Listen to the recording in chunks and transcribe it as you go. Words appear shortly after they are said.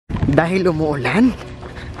Dahil umuulan.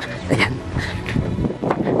 Ayan.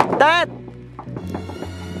 Dad!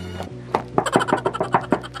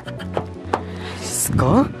 Diyos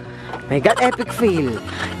ko. My God, epic fail.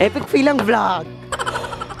 Epic fail ang vlog.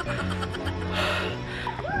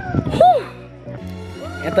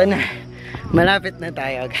 Ito na. Malapit na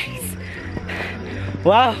tayo, guys.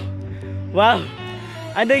 Wow! Wow!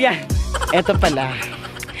 Ano yan? Ito pala.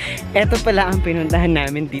 Ito pala ang pinuntahan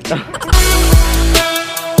namin dito.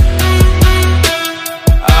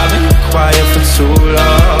 I've been quiet for too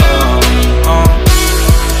long.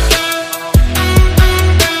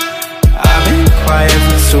 I've been quiet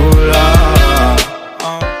for too long.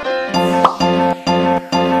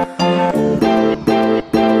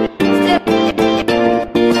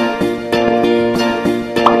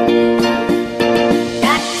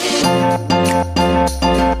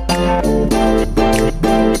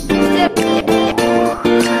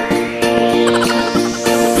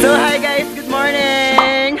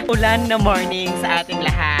 Ulan na morning sa ating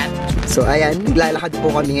lahat. So ayan, naglalakad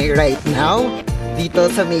po kami right now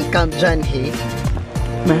dito sa may Camp John Hay.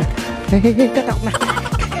 Katak na.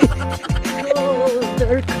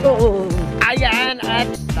 Ayan, at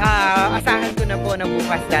asahan ko na po na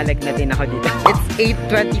bukas lalagnatin ako dito. It's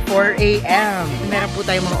 8:24 AM. Meron po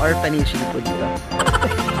tayong mga orphanage po dito.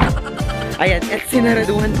 Ayan, at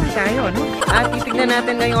sinaraduhan po tayo, no? At titignan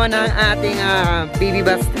natin ngayon ang ating baby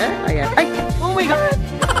bus. Ayan. Ay! Oh my God!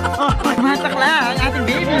 Oh, matakla ang ating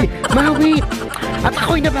baby! Mawait! At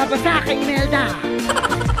ako'y nababasa kay Imelda!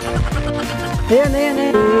 Ayan, ayan,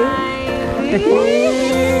 ayan!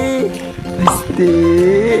 Asti!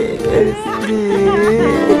 Asti!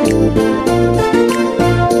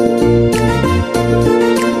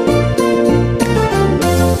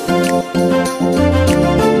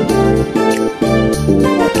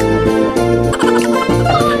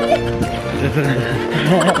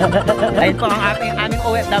 Ayun po ang aming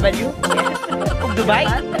OFW. Kung Dubai.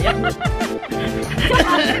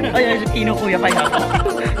 Ayan, kinukuya pa yun ako.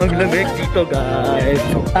 Ang lamig dito, guys.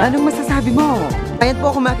 Anong masasabi mo? Ayan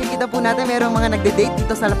po, kung makikita po natin, mayroong mga nagde-date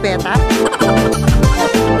dito sa Lapeta.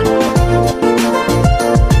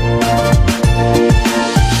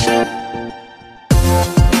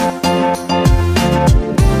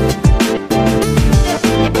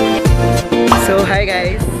 So, hi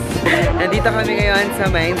guys. Nandito kami ngayon sa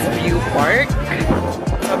Mines View Park.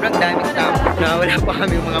 Sobrang daming tao. Wala pa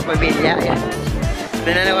kami mga pamilya. Ayan.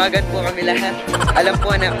 Nananawagan po kami lahat. Alam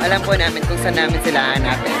po namin kung saan namin sila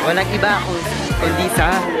hanapin. Walang iba kundi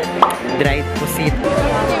sa drive pusit.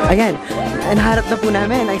 Ayan. Naharap na po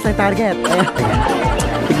namin ang isang target. Ayan.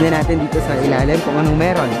 Tignan natin dito sa ilalim kung anong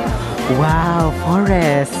meron. Wow!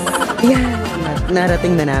 Forest! Ayan.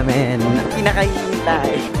 Narating na namin.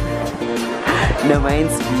 Pinakahihintay na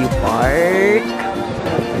Mines View Park.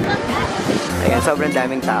 Ayan, sobrang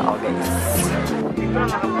daming tao, guys.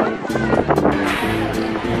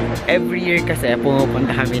 Every year kasi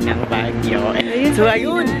pumupunta kami ng Baguio. So,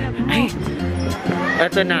 ayun! Ay!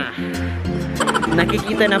 Ito na.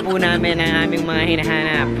 Nakikita na po namin ang aming mga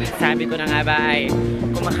hinahanap. Sabi ko na nga ba ay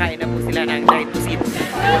kumakain na po sila ng dried pusit.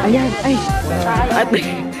 Ayan! Ay!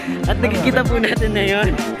 At nakikita po natin na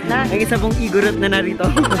yun. Ang isa pong igorot na narito.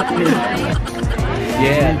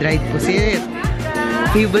 Yeah, dried pusit.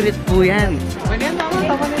 Favorite po yan.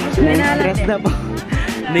 Na-stress na po.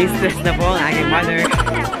 Na-stress na po ang aking mother.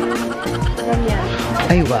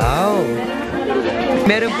 Ay, wow!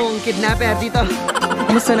 Meron pong kidnapper dito.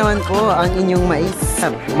 Kumusta naman po ang inyong mais?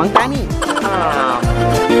 Mang Tani!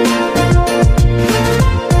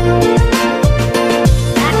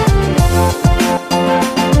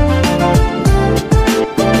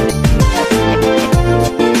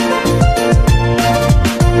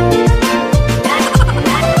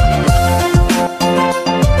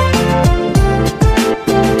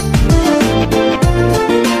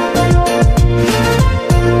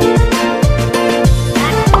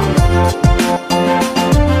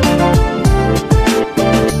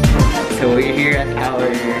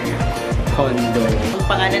 Condo. Ang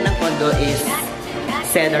pangalan ng condo is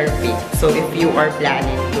Cedar Peak. So if you are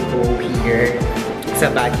planning to go here sa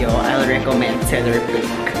Baguio, I'll recommend Cedar Peak.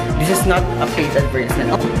 This is not a paid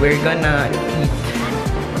advertisement. We're gonna eat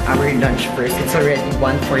our lunch first. It's already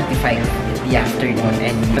 1:45 in the afternoon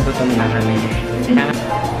and natutom na kami.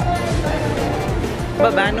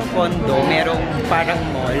 Baba ng condo, merong parang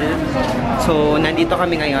mall. So nandito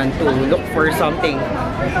kami ngayon to look for something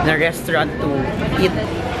na restaurant to eat.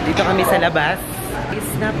 Dito kami sa labas. Is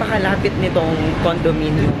napakalapit nitong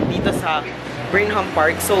condominium dito sa Burnham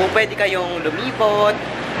Park. So, pwede kayong lumipot.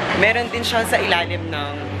 Meron din siya sa ilalim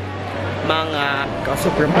ng mga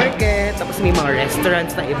supermarket, tapos may mga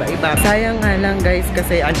restaurants na iba-iba. Sayang nga lang guys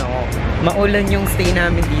kasi maulan yung stay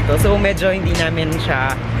namin dito. So medyo hindi namin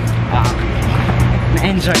siya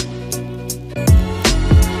na-enjoy.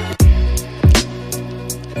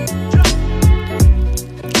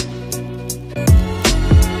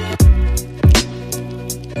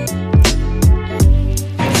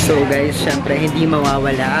 So guys, syempre hindi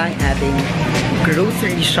mawawala ang ating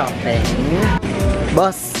grocery shopping.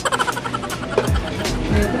 Boss!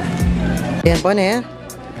 Ayan po na yan.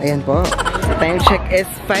 Ayan po. The time check is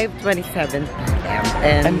 5:27 p.m.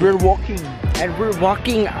 And we're walking. And we're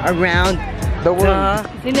walking around The world.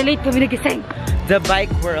 Sinalate kami nagising. The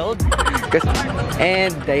bike world.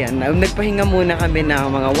 And ayan, nagpahinga muna kami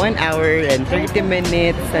ng mga 1 hour and 30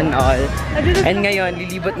 minutes and all. And ngayon,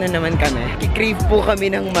 lilibot na naman kami. Kikrave po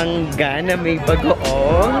kami ng mangga na may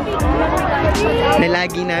bagoong na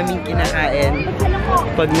lagi namin kinakain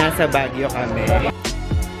pag nasa Baguio kami.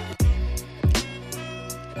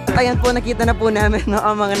 Ayan po, nakita na po namin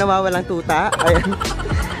ang mga nawawalang tuta. Ayan.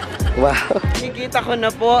 Wow. Kikita ko na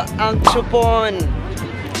po ang chupon.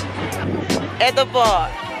 Ito po.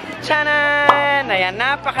 Chanan! Ayan,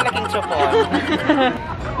 napakalaking chupon.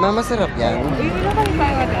 Mama, masarap yan.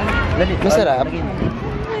 Masarap.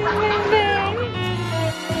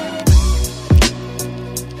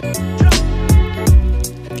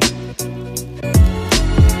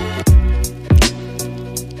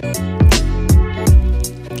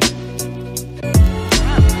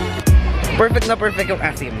 Perfect na perfect yung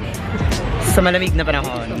asim. Sa malamig na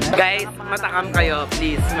panahon. Guys, matakam kayo.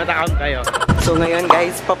 Please, matakam kayo. So ngayon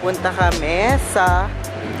guys, papunta kami sa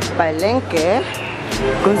palengke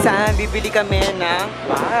kung saan bibili kami ng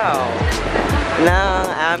ng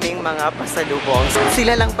aming mga pasalubong.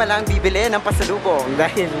 Sila lang pala ang bibili ng pasalubong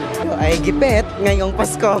dahil ay gipit ngayong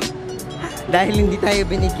Pasko. Dahil hindi tayo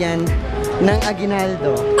binigyan ng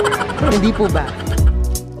aginaldo. Hindi po ba?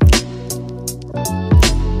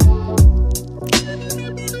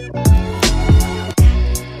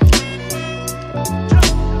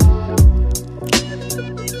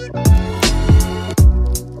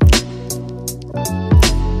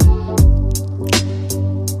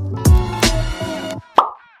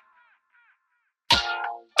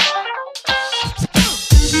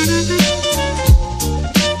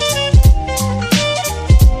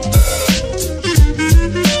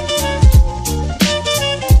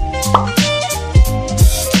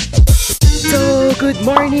 Good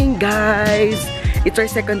morning guys! It's our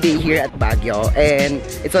second day here at Baguio and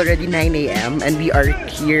it's already 9 a.m. and we are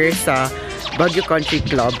here sa Baguio Country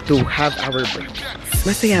Club to have our breakfast.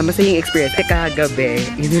 Masayang experience. Kagabi,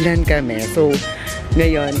 inulan kami. So,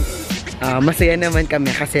 ngayon, masaya naman kami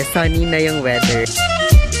kasi sunny na yung weather.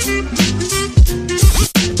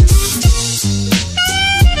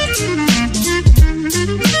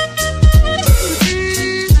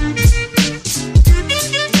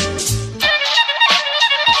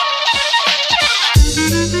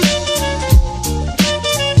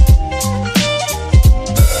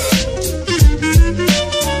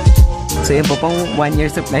 So yun po, pang 1 year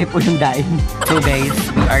supply po yung daing. So guys,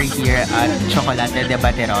 we are here at Chocolate de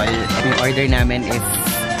Baterol. Yung order namin is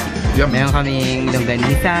meron kaming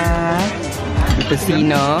longganisa,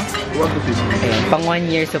 tocino, ayan, pang 1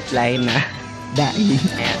 year supply na daing.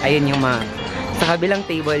 Ayun yung mga sa kabilang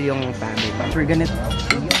table yung family pa. We're gonna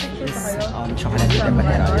is Chocolate de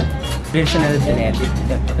Baterol. Traditional blend.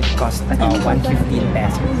 It cost 115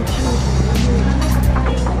 pesos.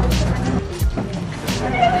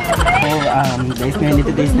 Guys, ngayon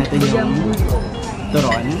dito taste natin yung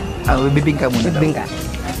turon. Bibingka muna. Bibingka.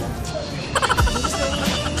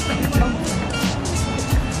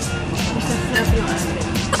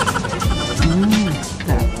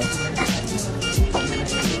 Sarap.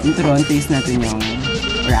 Yung turon, taste natin yung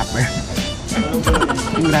wrapper.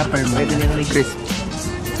 Yung wrapper mo. Pwede nila crisp.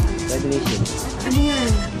 Pwede nila crisp. Ano yan?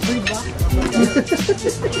 Birdbox?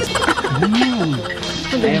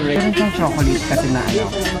 Meron siyang chocolate kasi na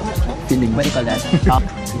feeling. What do you call that? Top.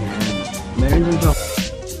 Meron siyang chocolate.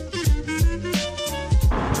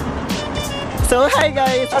 So, hi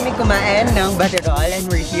guys! Kami kumain ng Baterol and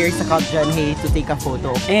we're here sa Camp John Hay to take a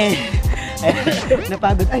photo. And,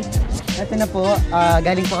 napagod. Ay, ito na po.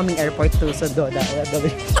 Galing po kaming airport to Sododa.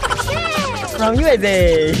 From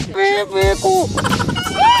USA! Pepe!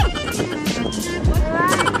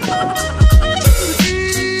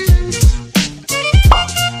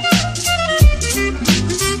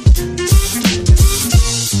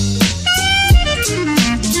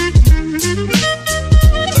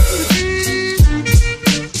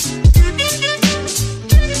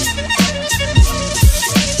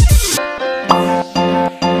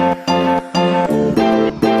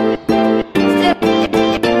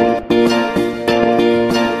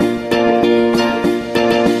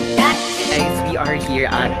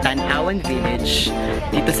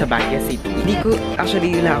 Baguio City. Hindi ko,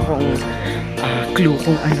 actually, wala akong clue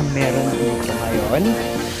kung anong meron dito ngayon.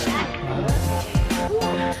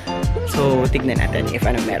 So, tignan natin if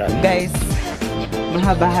anong meron. Guys,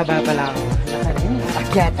 mahaba-haba pala ako.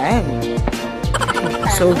 Akyatan.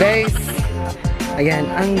 So, guys, ayan,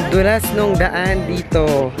 ang dulas nung daan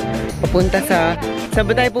dito. Papunta sa...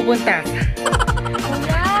 Saan ba tayo pupunta?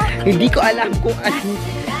 Hindi ko alam kung anong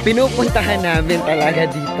pinupuntahan namin talaga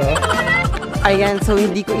dito. Ayan, so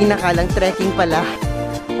hindi ko inakalang trekking pala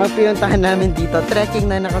ang pinuntahan namin dito. Trekking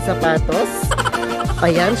na nakasapatos.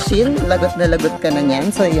 Ayan, Shin, lagot na lagot ka na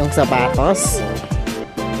niyan sa iyong sapatos.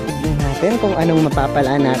 Tignan natin kung anong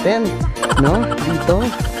mapapala natin, no? Dito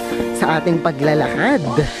sa ating paglalakad.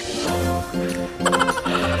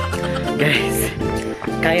 Guys,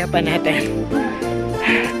 kaya pa natin.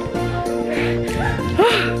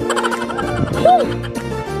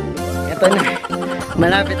 Ito na.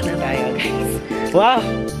 Malapit na tayo, guys. Wow!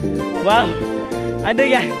 Wow! Ano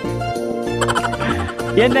yan?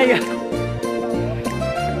 Yan na yan.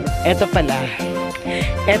 Ito pala.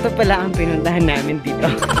 Ito pala ang pinuntahan namin dito.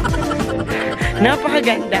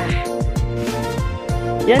 Napakaganda.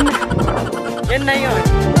 Yan na. Yan na yun.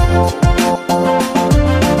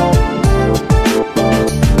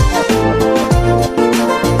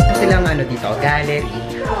 Silang ano dito, gallery.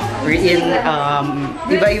 We're in,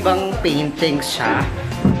 iba-ibang paintings siya.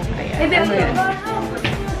 Ayan. Ano yan?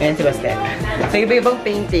 Ayan si Basten. So, iba-ibang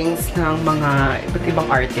paintings ng mga iba't ibang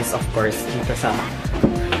artists, of course, dito sa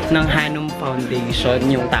ng Hanum Foundation,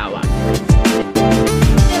 yung tawag.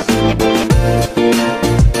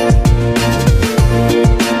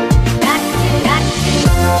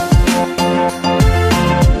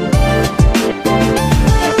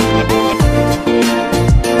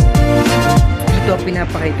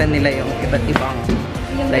 Pinapakita nila yung iba't ibang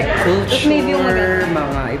like culture,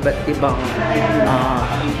 mga iba't ibang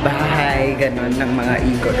bahay, ganon, ng mga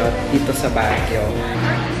igorot dito sa Baguio.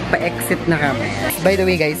 Pa-exit na kami. By the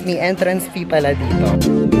way guys, may entrance fee pala dito.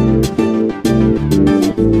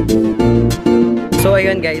 So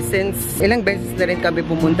ayun guys, since ilang beses na rin kami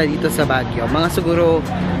pumunta dito sa Baguio, mga siguro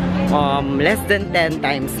less than 10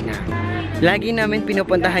 times na. Lagi namin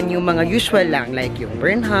pinupuntahan yung mga usual lang, like yung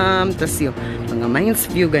Burnham, tas yung mga Mines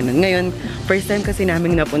View, ganun. Ngayon, first time kasi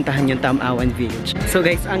namin napuntahan yung Tamawan Village. So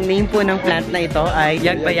guys, ang name po ng plant na ito ay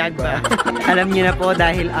Yagba-Yagba. Alam niyo na po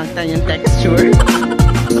dahil ang kanyang texture.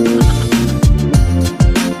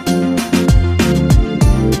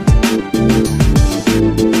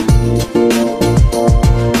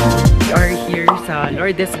 We are here sa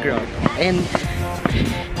Lourdes Grove. And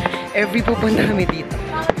every pupunta kami dito,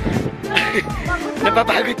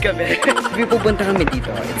 napapagod kami. Every pupunta kami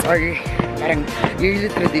dito, it's our parang yearly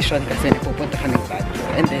tradition kasi napupunta kami Baguio.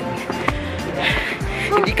 And then,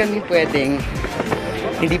 hindi kami pwedeng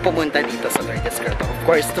hindi pumunta dito sa Lourdes Grove. Of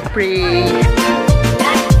course, to pray.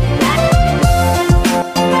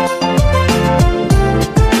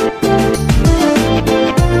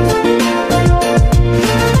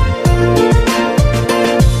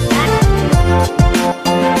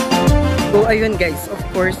 So, ayun guys, of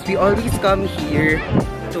course, we always come here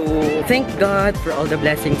to thank God for all the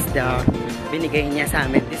blessings na binigay niya sa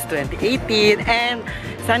amin this 2018, and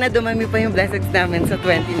sana dumami pa yung blessings namin sa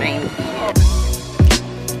 2019.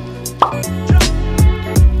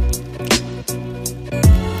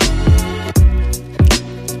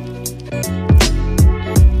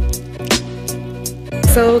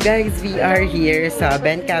 So guys, we are here sa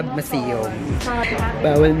Bancab Museum.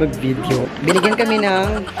 Bawal mag-video. Binigyan kami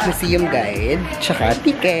ng museum guide, tsaka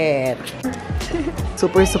ticket.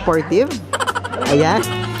 Super supportive. Ayan.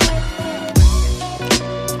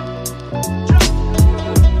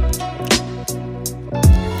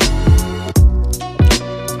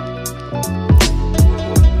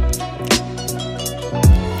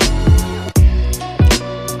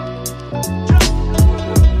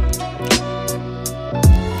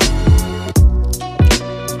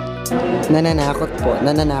 Nananakot po,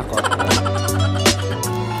 nananakot.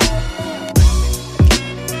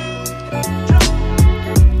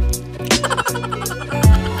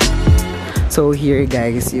 So here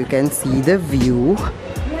guys, you can see the view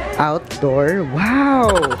outdoor.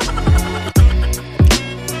 Wow!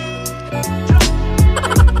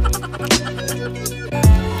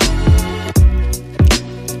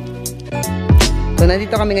 So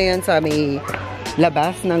nandito kami ngayon sa may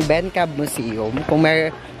labas ng Bancab Museum. Kung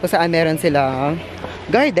saan meron silang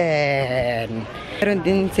garden. Meron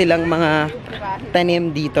din silang mga tanim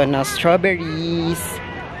dito na strawberries.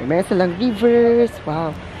 Meron silang rivers.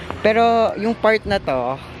 Wow. Pero yung part na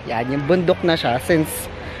to, yan, yung bundok na siya since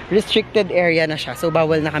restricted area na siya. So,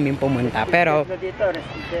 bawal na kaming pumunta. Pero,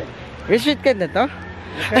 restricted na to?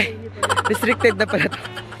 Ay, restricted na pala to.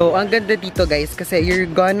 So, ang ganda dito guys kasi you're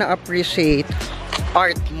gonna appreciate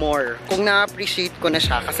art more. Kung na-appreciate ko na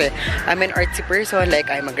siya kasi I'm an artsy person, like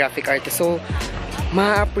I'm a graphic artist. So,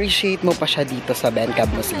 ma-appreciate mo pa siya dito sa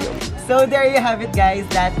Bencab Museum. So, there you have it guys.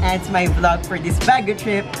 That ends my vlog for this Baguio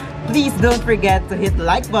trip. Please don't forget to hit the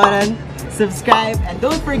like button, subscribe, and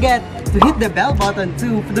don't forget to hit the bell button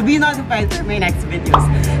too to be notified for my next videos.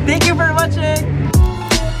 Thank you for watching!